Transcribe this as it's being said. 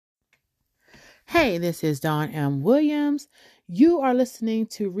Hey, this is Dawn M. Williams. You are listening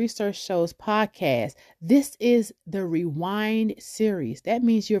to Research Show's podcast. This is the Rewind series. That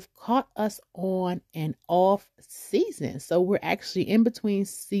means you've caught us on and off season. So we're actually in between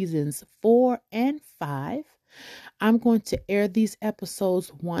seasons 4 and 5. I'm going to air these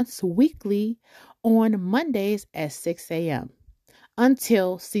episodes once weekly on Mondays at 6 a.m.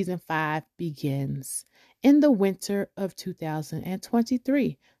 until season 5 begins in the winter of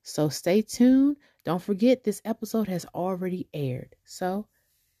 2023. So stay tuned. Don't forget, this episode has already aired. So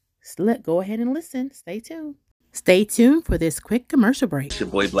go ahead and listen. Stay tuned. Stay tuned for this quick commercial break. It's your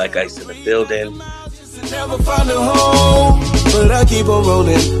boy Black Ice in the building. Never found a home, but I keep on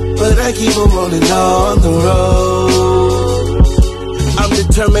rolling, on the road. I'm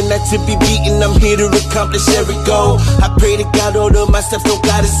determined not to be beaten, I'm here to accomplish every goal. I pray to God all of my steps, don't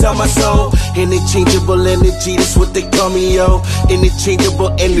God, it's on my soul. Interchangeable energy, that's what they call me, yo.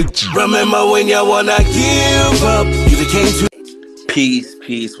 Interchangeable energy. Remember when y'all wanna give up, you came to.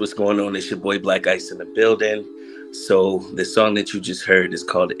 Peace, what's going on? It's your boy Black Ice in the building. So the song that you just heard is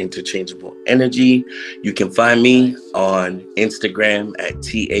called Interchangeable Energy. You can find me on Instagram at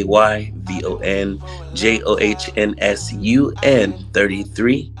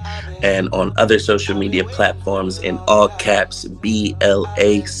TAYVONJOHNSUN33 and on other social media platforms in all caps BLACKI.C.E.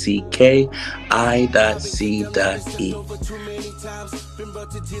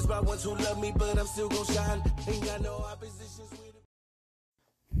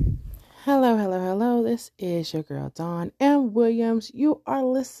 Hello. This is your girl, Dawn M. Williams. You are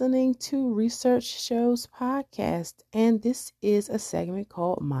listening to Research Show's podcast, and this is a segment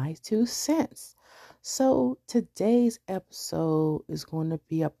called My Two Cents. So today's episode is going to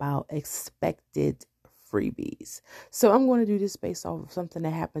be about expected freebies. So I'm going to do this based off of something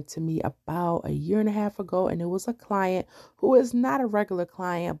that happened to me about a year and a half ago, and it was a client who is not a regular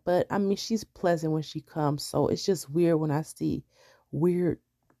client, but I mean, she's pleasant when she comes. So it's just weird when I see weird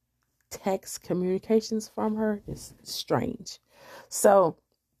text communications from her. Is strange. So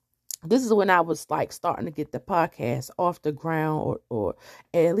this is when I was like starting to get the podcast off the ground, or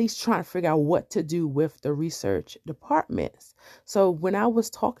at least trying to figure out what to do with the research departments. So when I was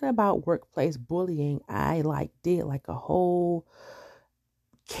talking about workplace bullying, I did a whole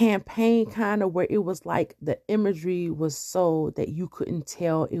campaign kind of where it was like the imagery was so that you couldn't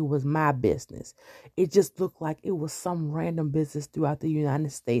tell it was my business. It just looked like it was some random business throughout the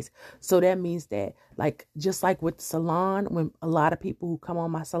United States. So that means that just like with the salon, when a lot of people who come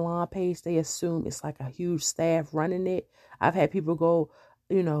on my salon page, they assume it's like a huge staff running it. I've had people go,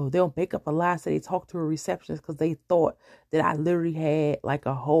 they'll make up a lie, so they talk to a receptionist because they thought that I literally had like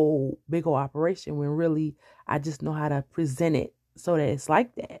a whole big old operation, when really I just know how to present it so that it's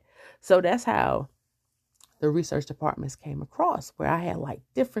like that. So that's how the research departments came across, where I had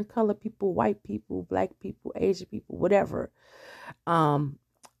different color people, white people, black people, Asian people, whatever, on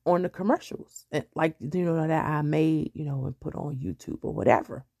the commercials, and that I made, and put on YouTube or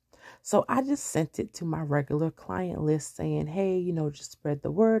whatever. So I just sent it to my regular client list saying, hey, just spread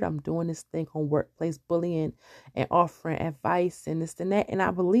the word. I'm doing this thing on workplace bullying and offering advice and this and that. And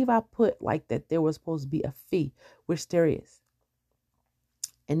I believe I put that there was supposed to be a fee, which there is.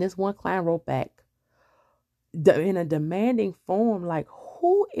 And this one client wrote back in a demanding form,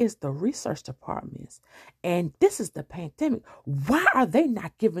 who is the research departments? And this is the pandemic. Why are they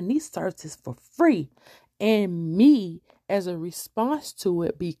not giving these services for free? And me, as a response to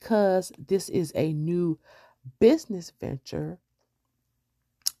it, because this is a new business venture,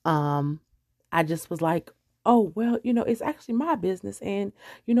 I just was like, oh, well, it's actually my business. And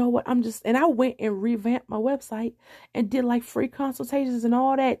you know what? And I went and revamped my website and did free consultations and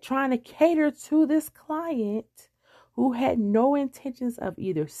all that, trying to cater to this client who had no intentions of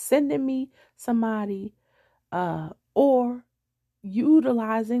either sending me somebody, or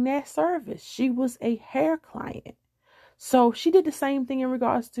utilizing that service. She was a hair client. So she did the same thing in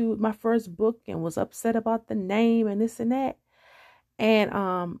regards to my first book and was upset about the name and this and that. And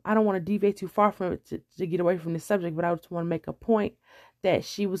I don't want to deviate too far from it to get away from the subject, but I just want to make a point that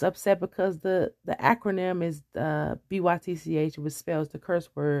she was upset because the acronym is BYTCH, which spells the curse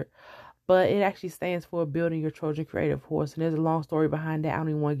word, but it actually stands for Building Your Trojan Creative Horse. And there's a long story behind that. I don't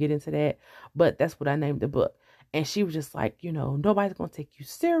even want to get into that, but that's what I named the book. And she was just like, nobody's going to take you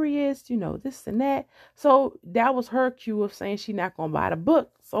serious, this and that. So that was her cue of saying she's not going to buy the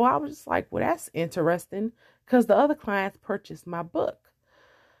book. So I was just like, well, that's interesting, because the other clients purchased my book.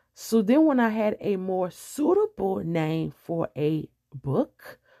 So then when I had a more suitable name for a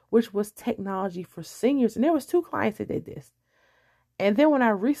book, which was Technology for Seniors, and there was 2 clients that did this. And then when I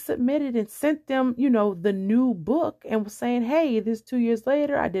resubmitted and sent them, the new book and was saying, hey, this 2 years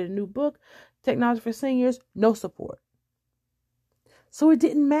later, I did a new book, Technology for Seniors, no support. So it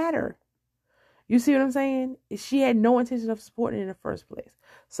didn't matter. You see what I'm saying? She had no intention of supporting it in the first place.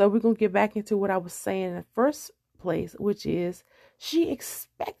 So we're going to get back into what I was saying in the first place, which is she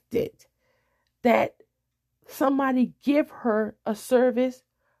expected that somebody give her a service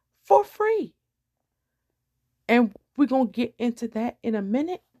for free. And we're going to get into that in a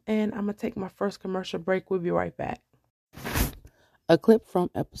minute. And I'm going to take my first commercial break. We'll be right back. A clip from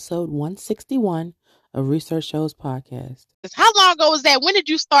episode 161 of Research Shows Podcast. How long ago was that? When did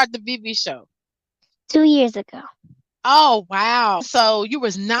you start the VB show? 2 years ago. Oh, wow. So you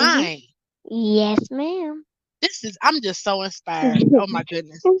was 9. Mm-hmm. Yes, ma'am. I'm just so inspired. Oh my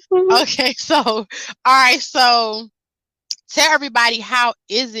goodness. Okay. So, all right. So tell everybody, how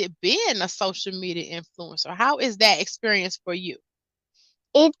is it being a social media influencer? How is that experience for you?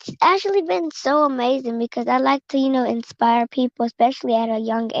 It's actually been so amazing because I like to, inspire people, especially at a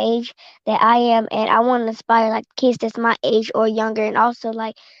young age that I am. And I want to inspire like kids that's my age or younger, and also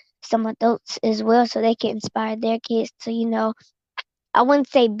like some adults as well, so they can inspire their kids to, I wouldn't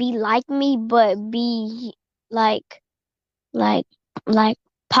say be like me, but be like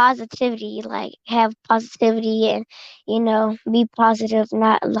positivity, like have positivity and, be positive,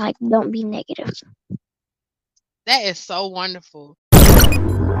 not like don't be negative. That is so wonderful.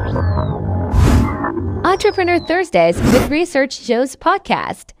 Entrepreneur Thursdays with Research Shows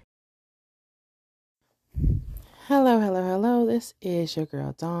Podcast. Hello. This is your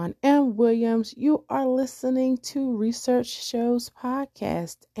girl, Dawn M. Williams. You are listening to Research Shows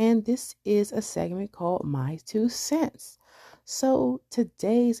Podcast, and this is a segment called My 2 Cents. So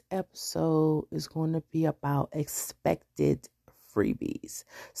today's episode is going to be about expected freebies.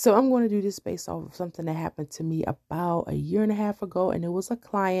 So I'm going to do this based off of something that happened to me about a year and a half ago, and it was a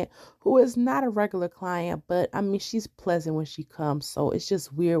client who is not a regular client, but I mean, she's pleasant when she comes. So it's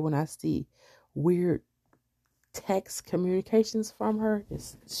just weird when I see weird text communications from her.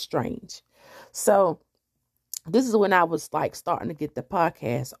 It's strange. So this is when I was like starting to get the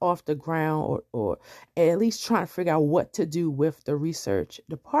podcast off the ground, or at least trying to figure out what to do with the research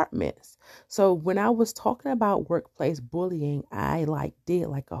departments. So when I was talking about workplace bullying, I did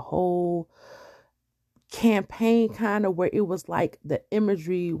a whole campaign kind of where it was like the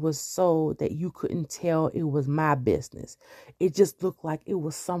imagery was so that you couldn't tell it was my business. It just looked like it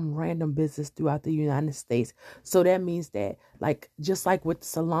was some random business throughout the United States. So that means that just like with the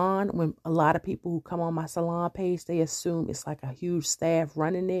salon, when a lot of people who come on my salon page, they assume it's like a huge staff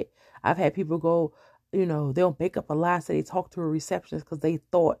running it. I've had people go, they'll make up a lie, so they talk to a receptionist because they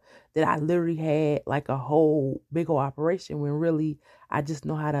thought that I literally had like a whole big old operation, when really I just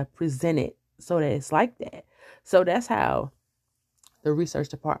know how to present it so that it's like that. So that's how the research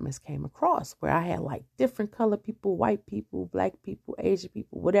departments came across, where I had different color people, white people, black people, Asian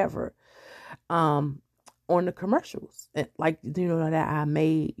people, whatever, on the commercials, and that I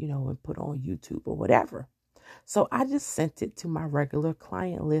made, and put on YouTube or whatever. So I just sent it to my regular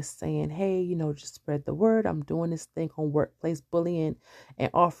client list saying, hey, just spread the word. I'm doing this thing on workplace bullying and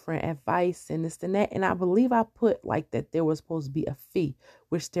offering advice and this and that. And I believe I put that there was supposed to be a fee,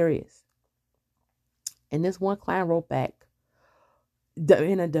 which there is. And this one client wrote back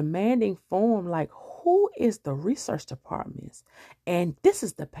in a demanding form, who is the research departments? And this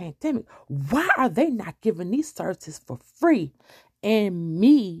is the pandemic. Why are they not giving these services for free? And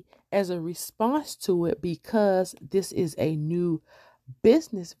me, as a response to it, because this is a new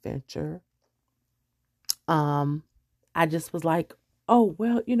business venture, I just was like, oh,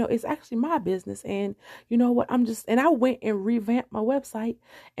 well, it's actually my business. And you know what? And I went and revamped my website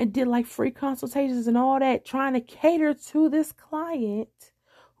and did free consultations and all that, trying to cater to this client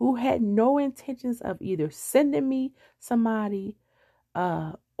who had no intentions of either sending me somebody,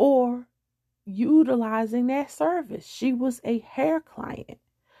 or utilizing that service. She was a hair client.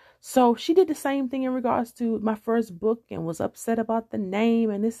 So she did the same thing in regards to my first book and was upset about the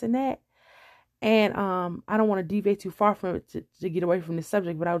name and this and that. And I don't want to deviate too far from it to get away from the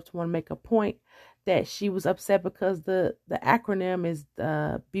subject, but I just want to make a point that she was upset because the acronym is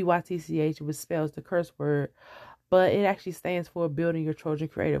BYTCH, which spells the curse word, but it actually stands for Building Your Trojan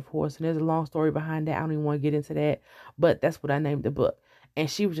Creative Horse. And there's a long story behind that. I don't even want to get into that, but that's what I named the book. And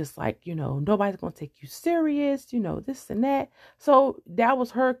she was just like, nobody's going to take you serious, this and that. So that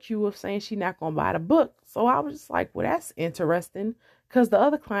was her cue of saying she's not going to buy the book. So I was just like, well, that's interesting, because the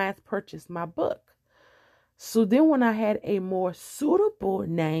other clients purchased my book. So then when I had a more suitable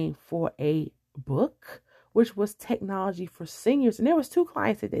name for a book, which was Technology for Seniors, and there was 2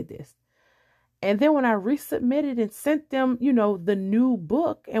 clients that did this. And then when I resubmitted and sent them, the new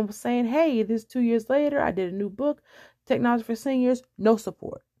book and was saying, hey, this 2 years later, I did a new book, Technology for Seniors, no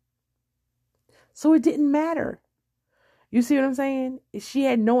support. So it didn't matter. You see what I'm saying? She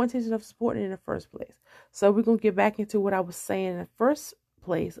had no intention of supporting it in the first place. So we're going to get back into what I was saying in the first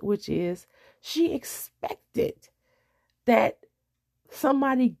place, which is she expected that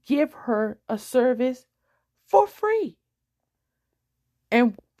somebody give her a service for free.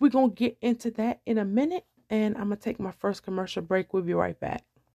 And we're going to get into that in a minute. And I'm going to take my first commercial break. We'll be right back.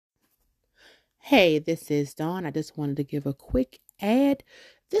 Hey, this is Dawn. I just wanted to give a quick ad.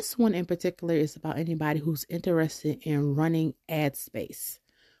 This one in particular is about anybody who's interested in running ad space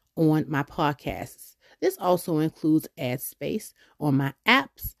on my podcasts. This also includes ad space on my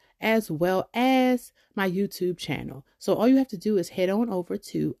apps as well as my YouTube channel. So all you have to do is head on over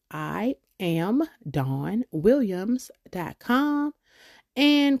to IamDawnWilliams.com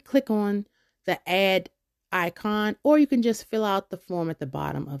and click on the ad icon, or you can just fill out the form at the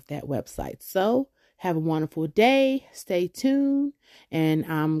bottom of that website. So have a wonderful day. Stay tuned, and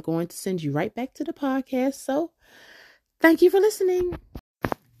I'm going to send you right back to the podcast. So thank you for listening.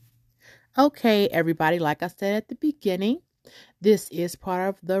 Okay, everybody, like I said at the beginning, this is part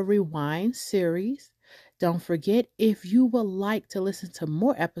of the Rewind series. Don't forget, if you would like to listen to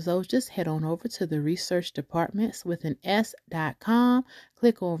more episodes, just head on over to the research departments with an s.com.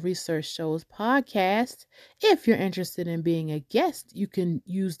 Click on Research Shows Podcast. If you're interested in being a guest, you can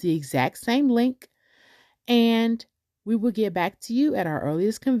use the exact same link, and we will get back to you at our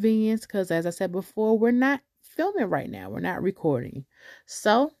earliest convenience because, as I said before, we're not filming right now. We're not recording.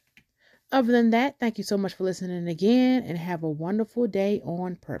 So, other than that, thank you so much for listening again, and have a wonderful day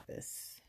on purpose.